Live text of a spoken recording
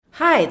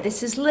Hi,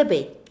 this is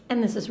Libby.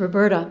 And this is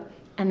Roberta.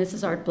 And this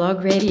is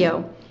Artblog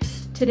Radio.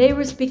 Today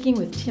we're speaking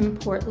with Tim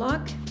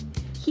Portlock.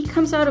 He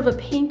comes out of a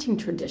painting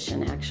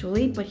tradition,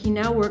 actually, but he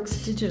now works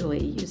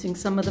digitally using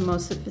some of the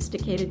most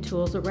sophisticated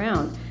tools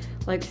around,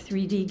 like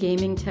 3D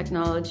gaming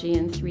technology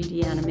and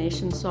 3D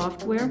animation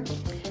software.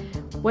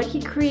 What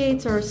he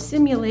creates are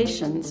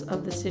simulations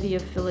of the city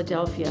of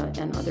Philadelphia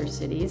and other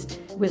cities,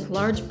 with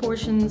large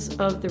portions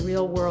of the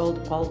real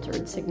world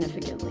altered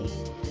significantly.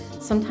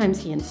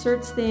 Sometimes he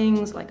inserts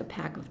things, like a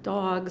pack of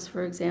dogs,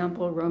 for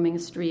example, roaming a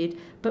street,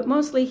 but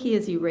mostly he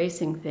is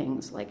erasing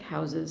things like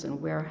houses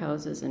and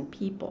warehouses and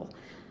people.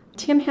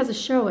 Tim has a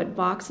show at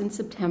Vox in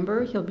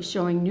September. He'll be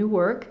showing new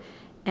work,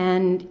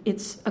 and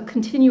it's a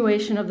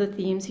continuation of the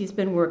themes he's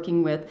been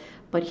working with,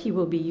 but he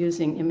will be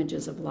using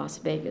images of Las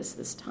Vegas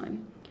this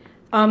time.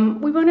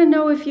 We want to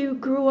know if you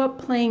grew up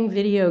playing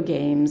video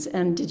games,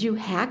 and did you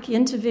hack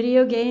into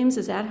video games?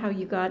 Is that how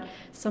you got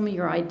some of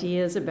your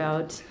ideas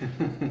about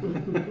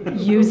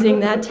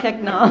using that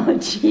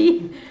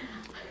technology?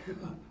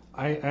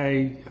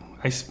 I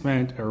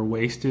spent or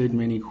wasted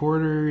many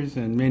quarters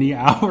and many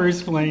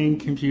hours playing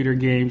computer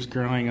games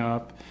growing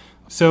up.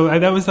 So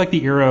that was like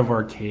the era of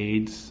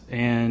arcades,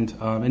 and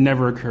it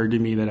never occurred to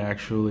me that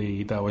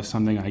actually that was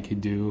something I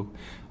could do.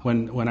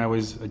 When I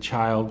was a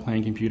child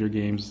playing computer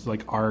games,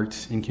 like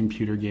art and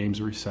computer games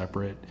were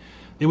separate.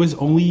 It was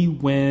only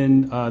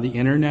when the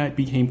internet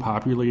became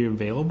popularly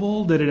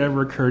available that it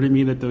ever occurred to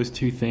me that those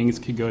two things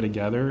could go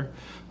together.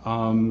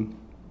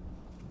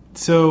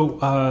 So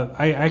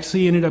I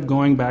actually ended up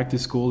going back to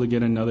school to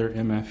get another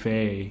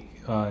MFA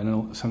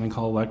in something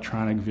called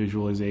electronic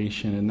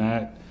visualization, and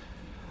that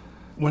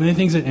one of the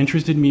things that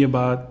interested me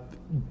about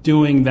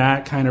doing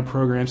that kind of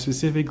program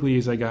specifically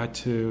is I got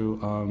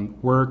to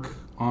work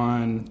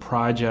on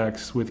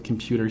projects with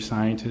computer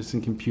scientists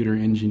and computer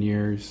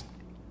engineers.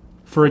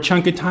 For a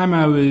chunk of time,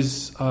 I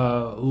was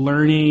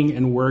learning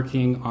and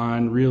working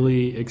on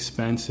really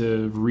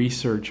expensive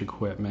research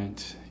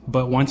equipment.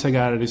 But once I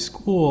got out of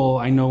school,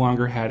 I no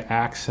longer had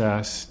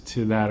access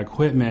to that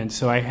equipment,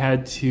 so I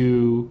had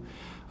to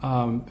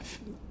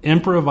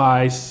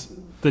improvise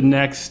the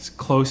next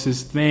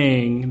closest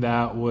thing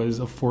that was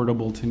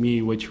affordable to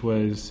me, which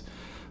was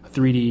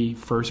 3D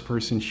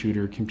first-person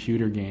shooter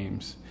computer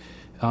games.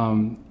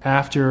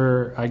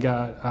 After I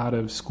got out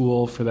of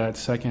school for that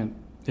second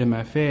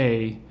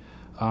MFA,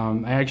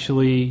 I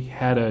actually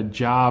had a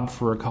job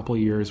for a couple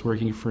of years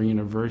working for a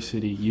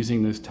university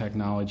using this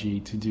technology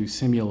to do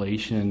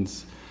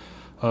simulations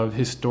of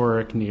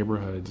historic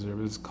neighborhoods. It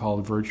was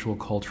called virtual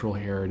cultural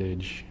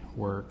heritage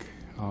work.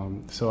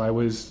 So I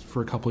was,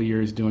 for a couple of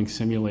years, doing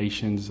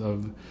simulations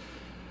of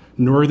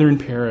northern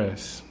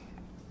Paris.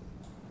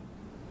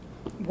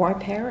 Why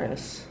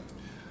Paris?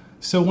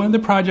 So one of the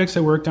projects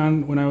I worked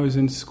on when I was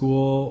in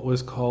school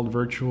was called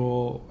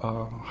Virtual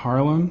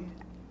Harlem.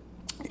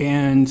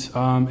 And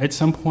at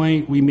some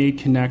point, we made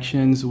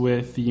connections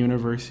with the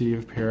University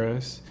of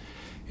Paris.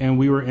 And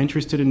we were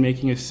interested in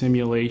making a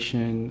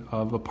simulation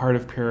of a part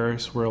of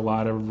Paris where a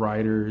lot of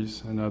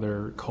writers and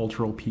other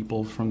cultural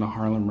people from the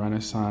Harlem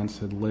Renaissance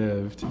had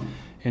lived,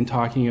 and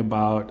talking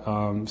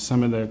about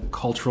some of the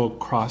cultural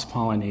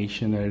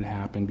cross-pollination that had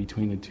happened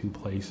between the two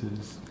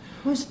places.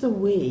 Who's the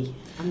we?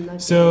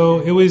 So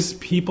it was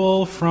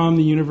people from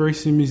the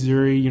University of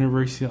Missouri,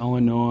 University of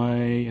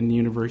Illinois, and the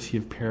University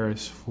of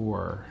Paris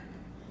 4.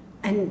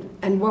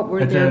 And what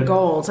were their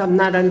goals? I'm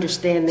not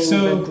understanding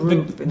the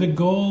group. The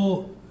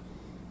goal,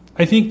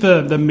 I think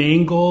the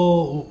main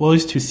goal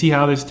was to see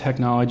how this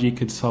technology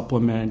could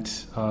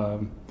supplement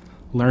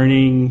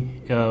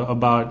learning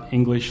about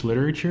English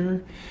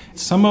literature.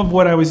 Some of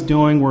what I was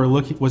doing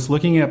was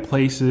looking at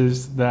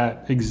places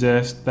that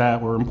exist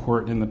that were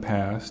important in the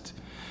past.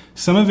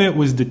 Some of it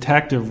was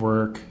detective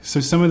work. So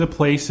some of the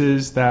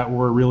places that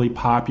were really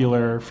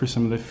popular for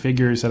some of the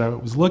figures that I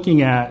was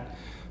looking at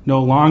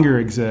no longer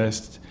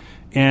exist.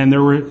 And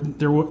there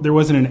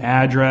wasn't an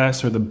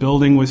address, or the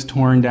building was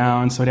torn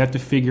down, so I'd have to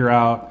figure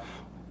out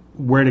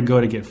where to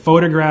go to get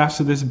photographs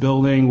of this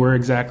building, where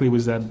exactly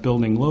was that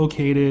building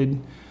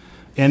located,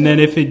 and then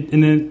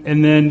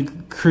and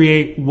then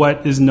create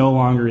what is no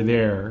longer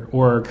there,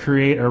 or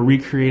create or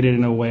recreate it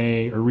in a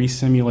way, or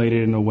resimulate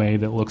it in a way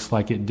that looks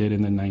like it did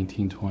in the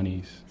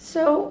 1920s.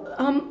 So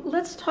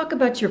let's talk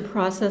about your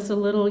process a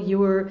little.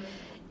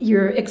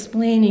 You're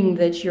explaining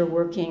that you're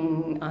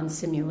working on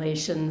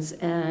simulations,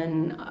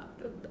 and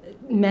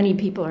many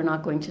people are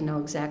not going to know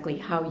exactly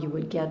how you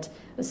would get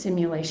a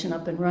simulation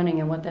up and running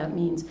and what that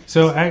means.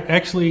 So I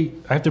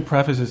have to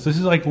preface this. This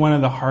is like one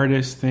of the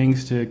hardest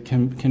things to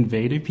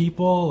convey to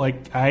people.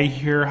 Like, I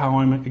hear how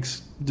I'm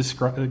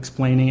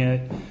explaining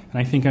it, and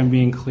I think I'm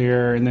being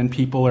clear, and then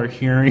people are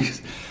hearing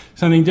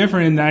something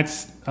different, and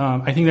that's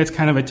I think that's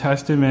kind of a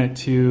testament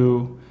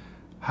to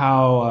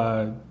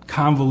how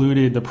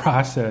convoluted the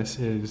process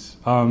is.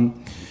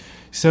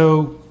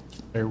 So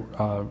I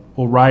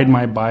will ride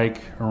my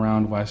bike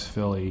around West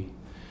Philly,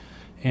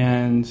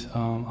 and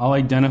I'll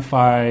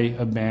identify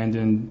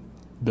abandoned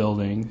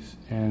buildings,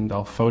 and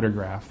I'll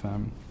photograph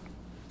them.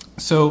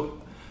 So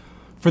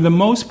for the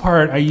most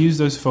part, I use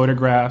those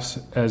photographs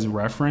as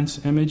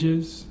reference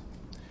images.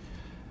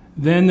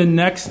 Then the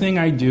next thing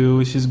I do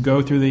is just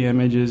go through the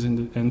images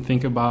and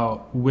think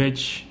about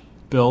which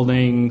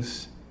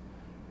buildings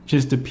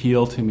just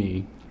appeal to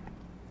me.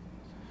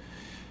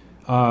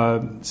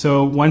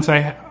 So once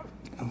I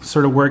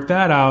sort of work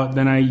that out,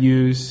 then I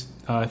use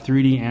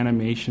 3D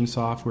animation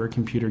software,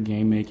 computer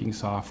game making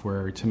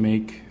software to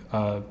make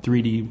a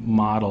 3D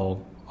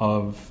model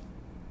of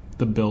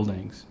the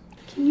buildings.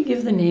 Can you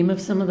give the name of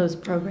some of those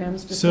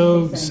programs?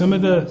 So some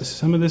of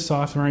the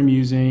software I'm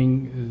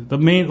using, the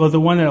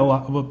one that a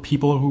lot of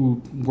people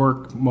who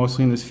work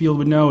mostly in this field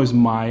would know is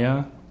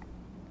Maya.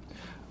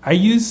 I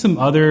use some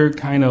other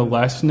kind of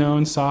less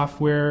known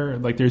software,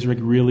 like there's like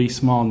really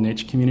small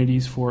niche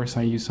communities for. So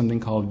I use something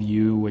called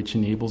View, which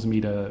enables me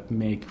to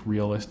make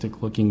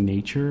realistic looking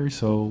nature.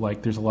 So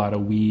like there's a lot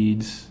of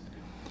weeds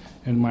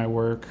in my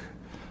work.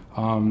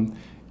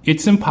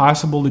 It's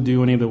impossible to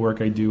do any of the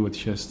work I do with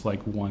just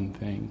like one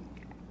thing.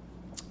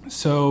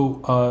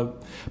 So,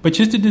 but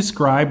just to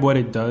describe what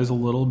it does a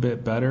little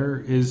bit better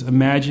is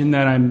imagine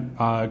that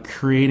I'm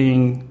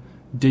creating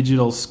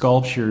digital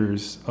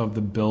sculptures of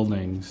the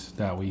buildings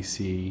that we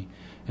see.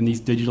 And these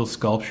digital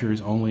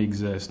sculptures only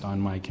exist on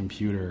my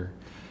computer.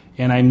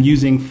 And I'm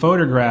using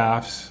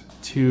photographs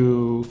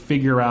to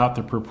figure out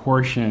the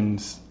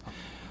proportions.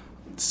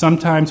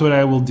 Sometimes what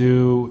I will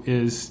do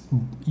is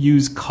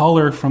use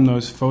color from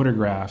those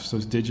photographs,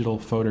 those digital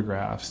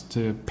photographs,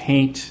 to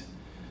paint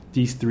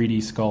these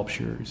 3D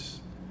sculptures.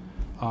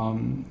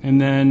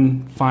 And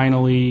then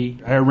finally,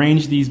 I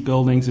arrange these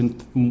buildings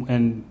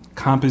and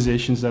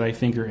compositions that I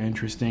think are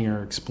interesting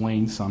or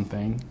explain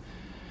something.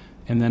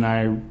 And then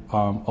I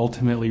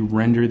ultimately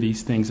render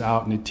these things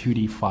out into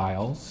 2D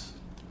files.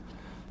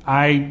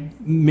 I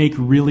make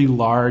really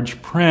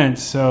large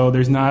prints, so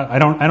I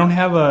don't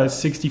have a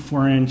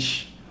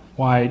 64-inch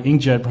wide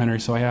inkjet printer,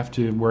 so I have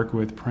to work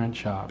with print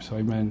shops. So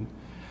I've been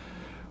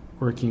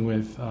working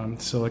with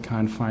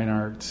Silicon Fine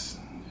Arts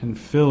in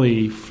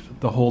Philly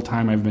the whole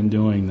time I've been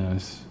doing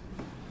this.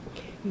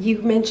 You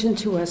mentioned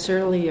to us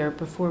earlier,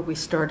 before we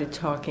started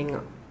talking,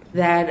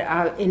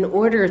 that in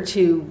order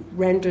to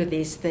render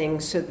these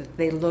things so that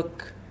they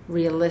look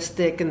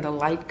realistic and the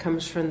light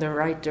comes from the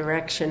right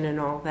direction and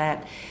all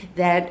that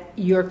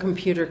your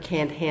computer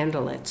can't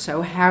handle it.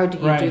 So how do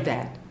you do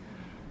that?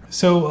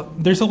 So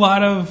there's a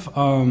lot of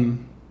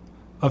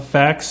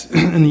effects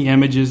in the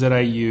images that I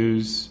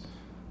use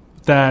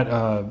that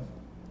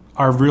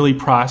are really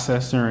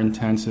processor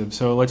intensive.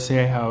 So let's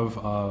say I have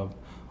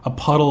a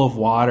puddle of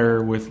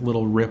water with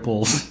little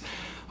ripples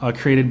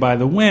created by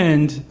the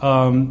wind.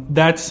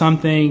 That's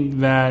something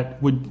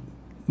that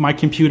my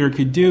computer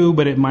could do,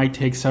 but it might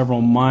take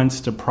several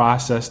months to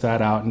process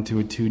that out into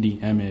a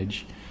 2D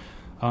image.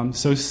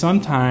 So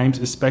sometimes,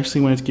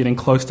 especially when it's getting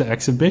close to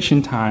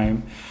exhibition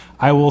time,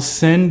 I will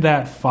send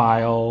that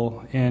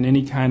file and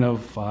any kind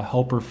of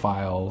helper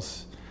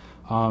files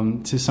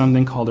to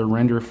something called a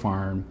render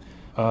farm,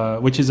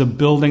 which is a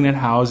building that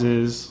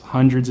houses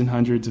hundreds and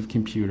hundreds of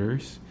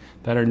computers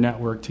that are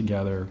networked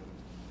together.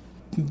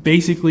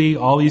 Basically,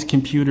 all these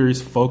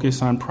computers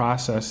focus on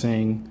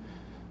processing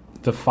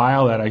the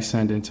file that I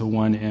send into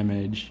one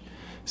image.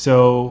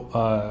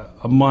 So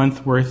a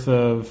month worth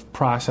of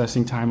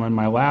processing time on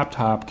my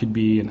laptop could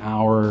be an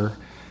hour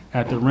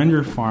at the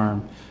render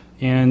farm.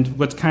 And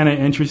what's kind of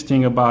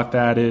interesting about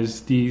that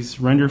is these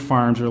render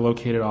farms are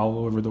located all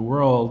over the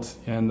world,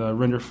 and the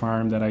render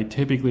farm that I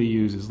typically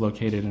use is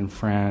located in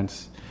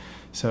France.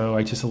 So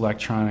I just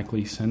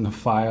electronically send the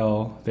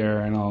file there,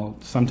 and I'll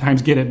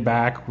sometimes get it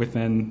back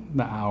within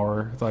the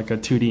hour, like a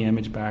 2D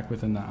image back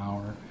within the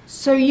hour.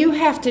 So you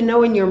have to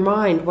know in your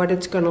mind what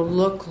it's going to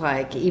look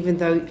like,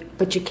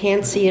 but you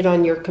can't see it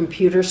on your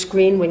computer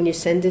screen when you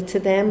send it to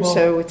them,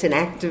 so it's an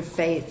act of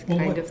faith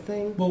kind of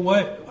thing? Well,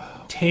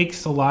 what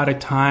takes a lot of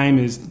time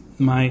is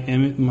my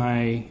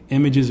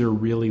images are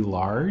really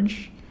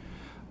large,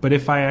 but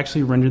if I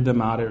actually rendered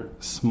them out at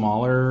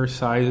smaller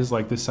sizes,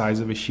 like the size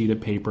of a sheet of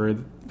paper,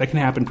 that can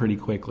happen pretty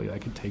quickly.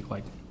 That could take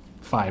like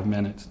 5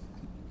 minutes.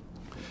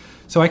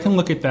 So I can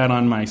look at that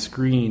on my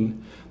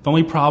screen. The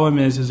only problem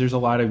is there's a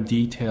lot of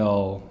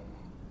detail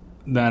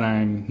that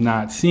I'm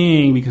not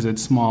seeing because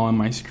it's small on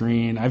my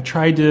screen. I've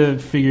tried to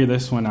figure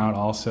this one out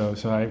also.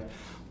 So I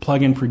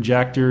plug in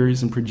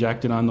projectors and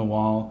project it on the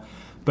wall,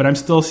 but I'm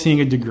still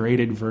seeing a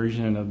degraded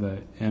version of the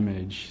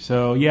image.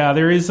 So yeah,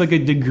 there is like a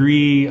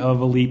degree of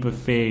a leap of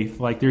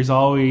faith. Like there's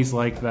always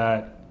like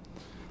that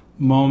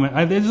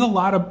moment. There's a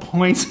lot of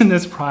points in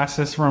this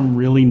process where I'm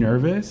really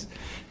nervous.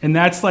 And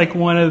that's like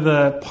one of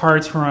the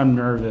parts where I'm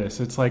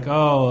nervous. It's like,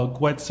 oh,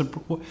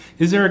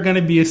 is there going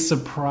to be a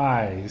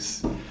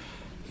surprise?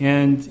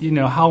 And,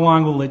 how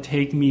long will it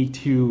take me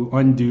to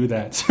undo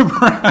that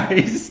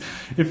surprise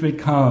if it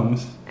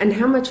comes? And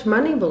how much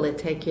money will it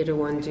take you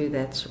to undo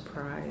that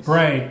surprise?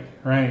 Right.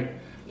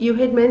 You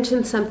had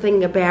mentioned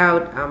something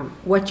about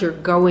what you're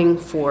going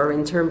for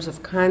in terms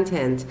of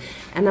content,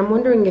 and I'm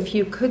wondering if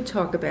you could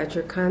talk about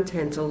your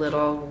content a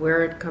little,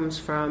 where it comes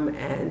from,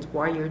 and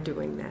why you're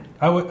doing that.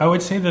 I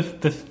would say the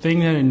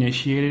thing that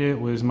initiated it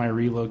was my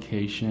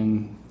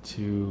relocation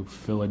to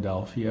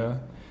Philadelphia,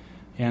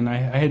 and I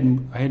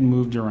had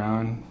moved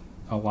around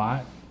a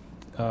lot,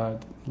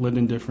 lived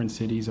in different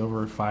cities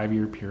over a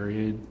 5-year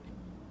period.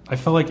 I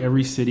felt like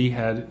every city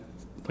had,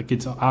 like,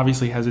 it's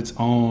obviously has its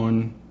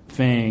own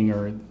thing,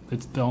 or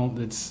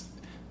it's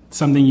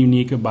something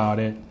unique about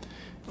it.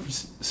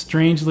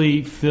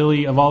 Strangely,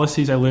 Philly, of all the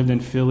cities I lived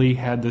in, Philly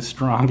had the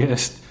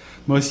strongest,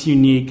 most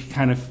unique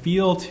kind of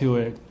feel to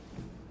it.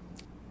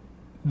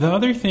 The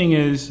other thing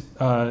is,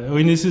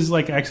 this is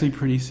like actually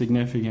pretty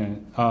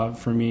significant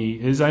for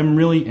me, is I'm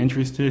really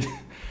interested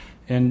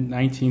in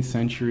 19th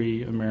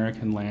century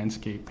American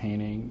landscape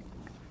painting.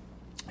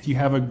 You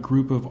have a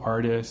group of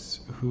artists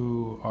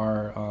who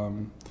are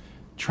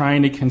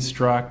trying to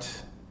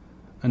construct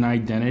an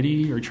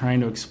identity or trying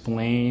to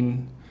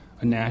explain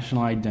a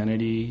national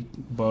identity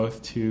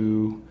both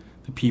to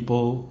the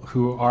people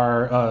who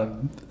are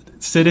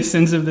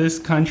citizens of this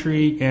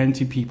country and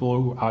to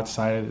people who are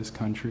outside of this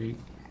country.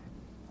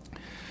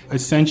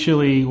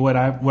 Essentially, what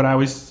I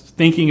was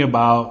thinking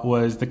about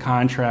was the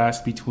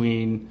contrast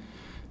between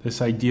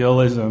this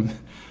idealism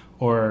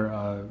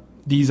or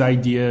these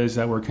ideas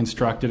that were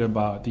constructed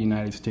about the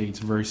United States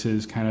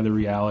versus kind of the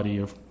reality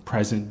of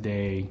present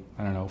day,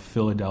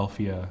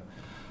 Philadelphia.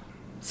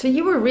 So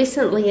you were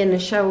recently in a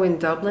show in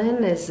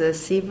Dublin as a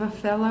SIVA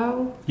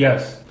fellow?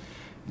 Yes.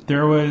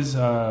 There was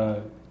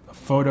a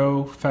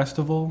photo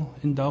festival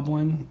in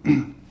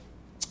Dublin,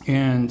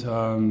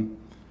 and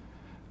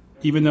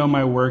even though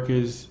my work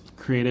is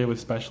created with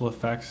special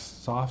effects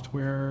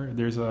software,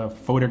 there's a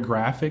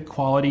photographic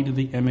quality to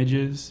the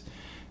images,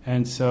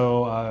 and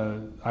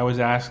so I was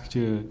asked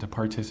to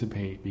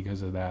participate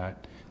because of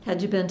that.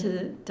 Had you been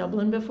to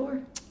Dublin before?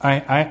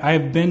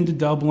 I've been to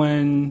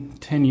Dublin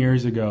 10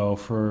 years ago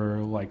for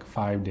like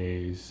 5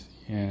 days,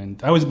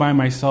 and I was by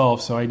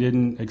myself, so I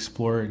didn't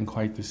explore it in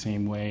quite the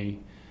same way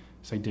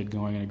as I did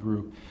going in a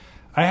group.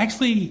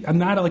 I'm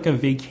not like a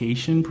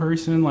vacation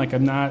person. Like,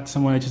 I'm not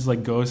someone that just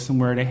like goes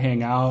somewhere to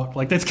hang out.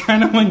 Like, that's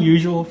kind of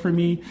unusual for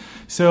me.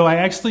 So I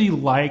actually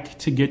like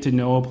to get to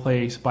know a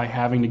place by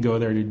having to go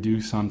there to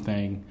do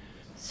something.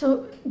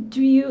 So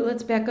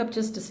let's back up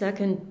just a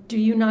second. Do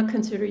you not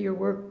consider your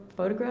work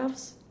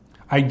photographs?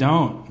 I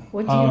don't.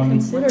 What do you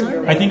consider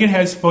your work? I think it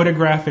has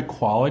photographic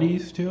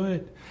qualities to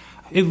it.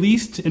 At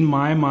least in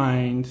my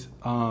mind,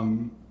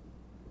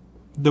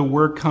 the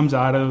work comes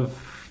out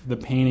of the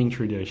painting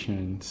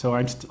tradition. So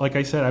like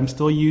I said, I'm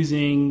still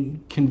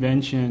using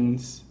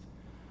conventions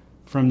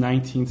from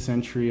 19th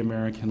century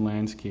American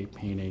landscape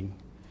painting.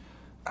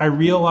 I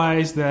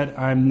realize that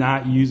I'm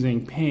not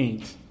using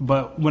paint,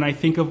 but when I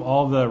think of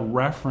all the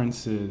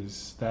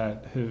references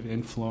that have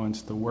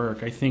influenced the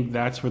work, I think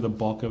that's where the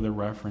bulk of the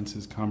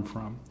references come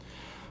from.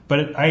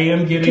 But I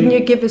am getting... Can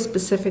you give a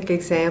specific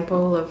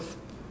example of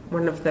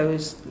one of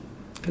those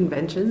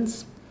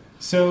conventions?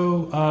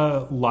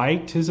 So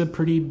light is a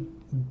pretty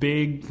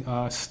big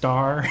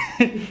star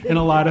in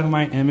a lot of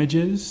my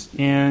images,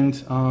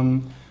 and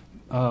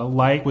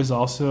light was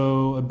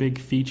also a big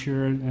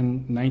feature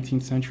in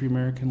 19th century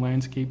American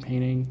landscape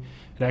painting.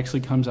 It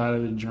actually comes out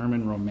of the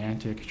German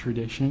Romantic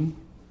tradition.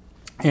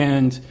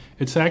 And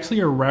it's actually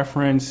a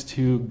reference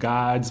to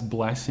God's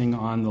blessing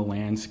on the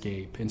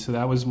landscape. And so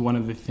that was one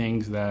of the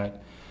things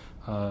that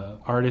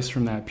artists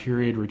from that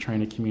period were trying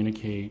to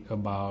communicate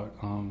about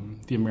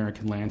the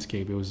American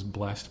landscape. It was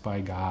blessed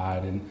by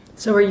God. And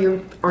so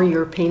are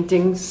your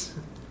paintings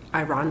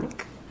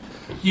ironic?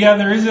 Yeah,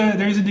 there's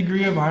a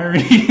degree of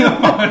irony.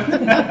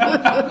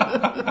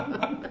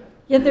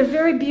 Yeah, they're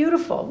very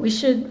beautiful. We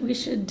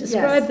should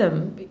describe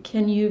them.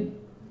 Can you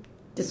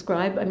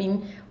describe? I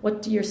mean,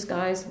 what do your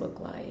skies look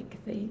like?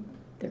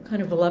 They're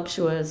kind of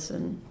voluptuous,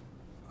 and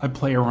I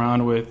play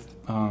around with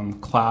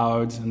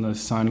clouds and the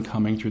sun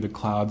coming through the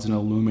clouds and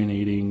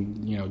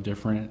illuminating,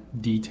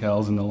 different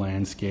details in the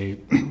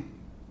landscape.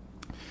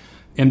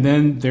 And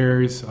then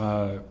there's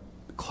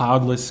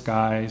cloudless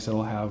skies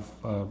that'll have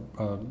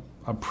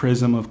a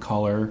prism of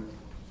color.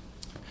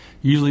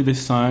 Usually the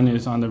sun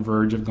is on the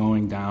verge of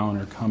going down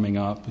or coming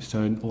up,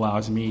 so it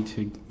allows me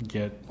to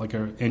get like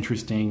an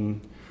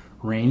interesting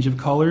range of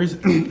colors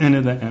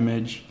into the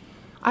image.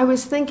 I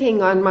was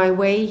thinking on my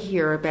way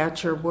here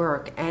about your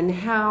work and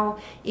how,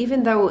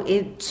 even though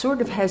it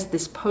sort of has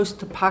this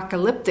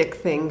post-apocalyptic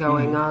thing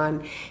going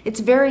on, it's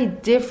very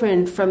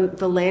different from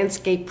the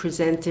landscape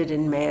presented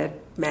in Mad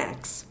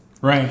Max.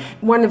 Right.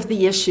 One of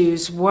the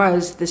issues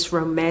was this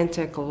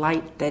romantic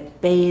light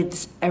that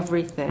bathes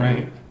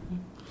everything.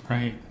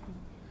 Right.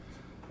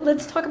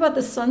 Let's talk about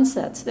the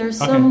sunsets. There's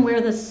some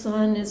where the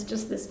sun is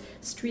just this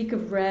streak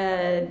of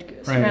red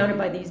surrounded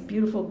by these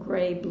beautiful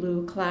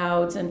gray-blue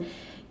clouds. And,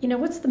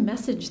 what's the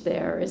message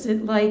there? Is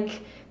it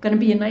like going to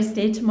be a nice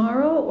day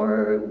tomorrow,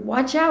 or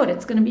watch out,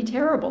 it's going to be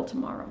terrible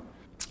tomorrow?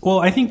 Well,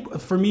 I think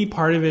for me,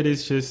 part of it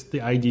is just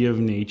the idea of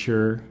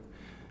nature.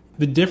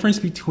 the difference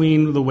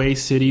between the way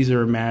cities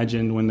are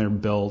imagined when they're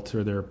built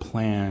or they're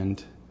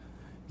planned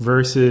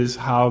versus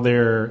how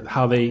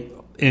they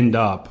end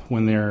up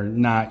when they're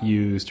not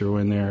used or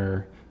when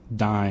they're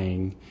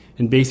dying.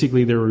 And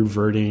basically they're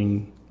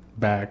reverting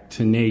back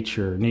to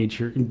nature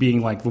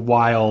being like the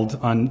wild,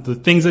 on the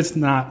things that's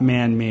not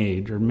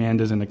man-made or man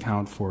doesn't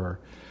account for.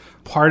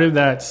 Part of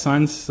that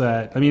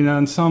sunset, I mean,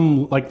 on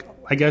some, like,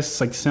 I guess,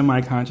 like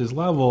semi-conscious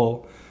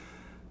level,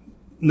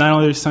 not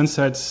only are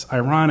sunsets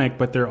ironic,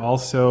 but they're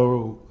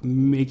also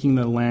making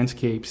the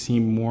landscape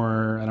seem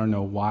more, I don't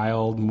know,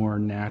 wild, more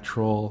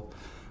natural.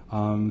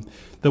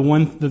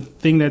 The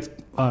thing that's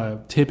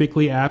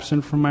typically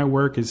absent from my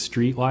work is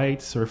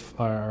streetlights or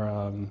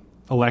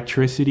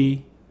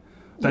electricity.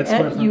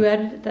 You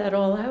edited that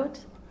all out?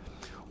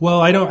 Well,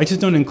 I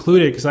just don't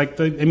include it because, I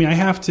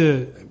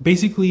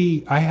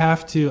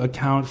have to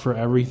account for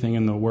everything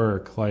in the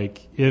work.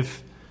 Like,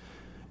 if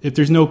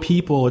there's no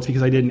people, it's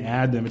because I didn't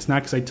add them. It's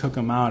not because I took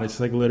them out. It's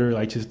like literally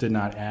I just did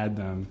not add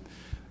them.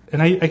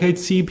 And I could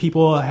see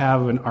people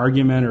have an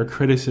argument or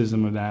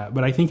criticism of that,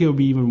 but I think it would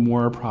be even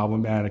more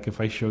problematic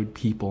if I showed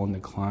people in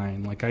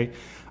decline. Like, I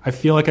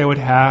feel like I would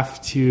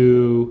have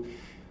to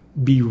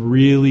be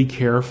really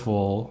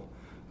careful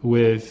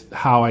with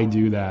how I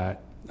do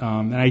that.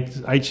 And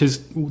I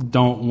just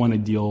don't want to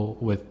deal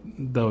with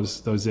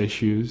those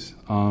issues.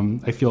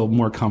 I feel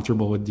more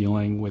comfortable with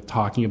dealing with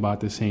talking about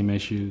the same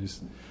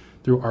issues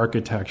through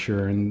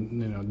architecture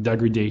and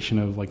degradation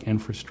of like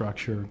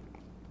infrastructure.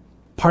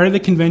 Part of the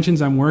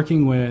conventions I'm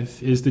working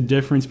with is the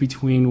difference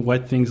between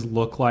what things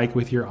look like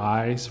with your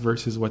eyes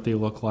versus what they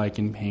look like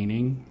in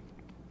painting.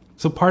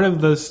 So part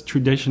of this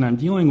tradition I'm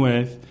dealing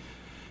with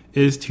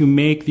is to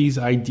make these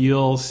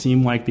ideals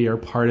seem like they are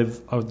part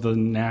of the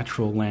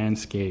natural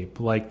landscape.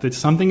 Like that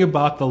something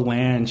about the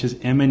land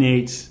just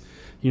emanates,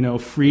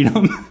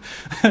 freedom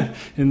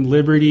and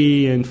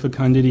liberty and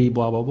fecundity,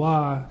 blah, blah,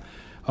 blah.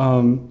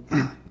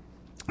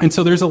 And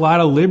so there's a lot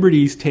of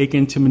liberties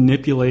taken to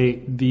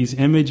manipulate these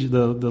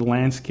the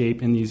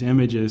landscape in these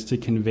images to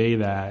convey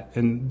that.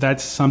 And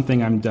that's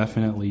something I'm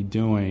definitely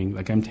doing.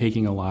 Like I'm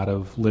taking a lot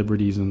of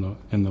liberties in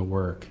the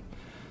work.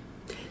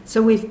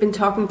 So we've been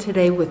talking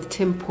today with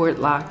Tim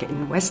Portlock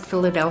in West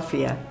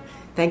Philadelphia.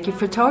 Thank you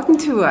for talking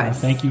to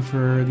us. Thank you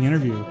for the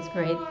interview. It was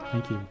great.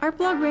 Thank you.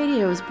 Artblog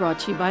Radio is brought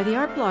to you by the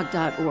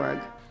artblog.org.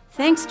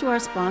 Thanks to our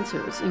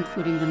sponsors,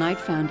 including the Knight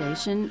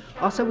Foundation.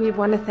 Also, we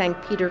want to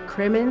thank Peter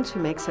Crimmins,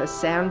 who makes us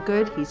sound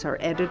good. He's our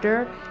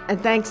editor.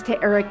 And thanks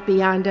to Eric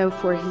Biondo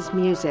for his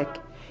music.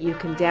 You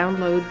can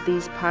download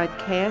these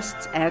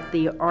podcasts at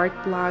the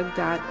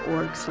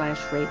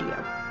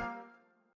artblog.org/radio.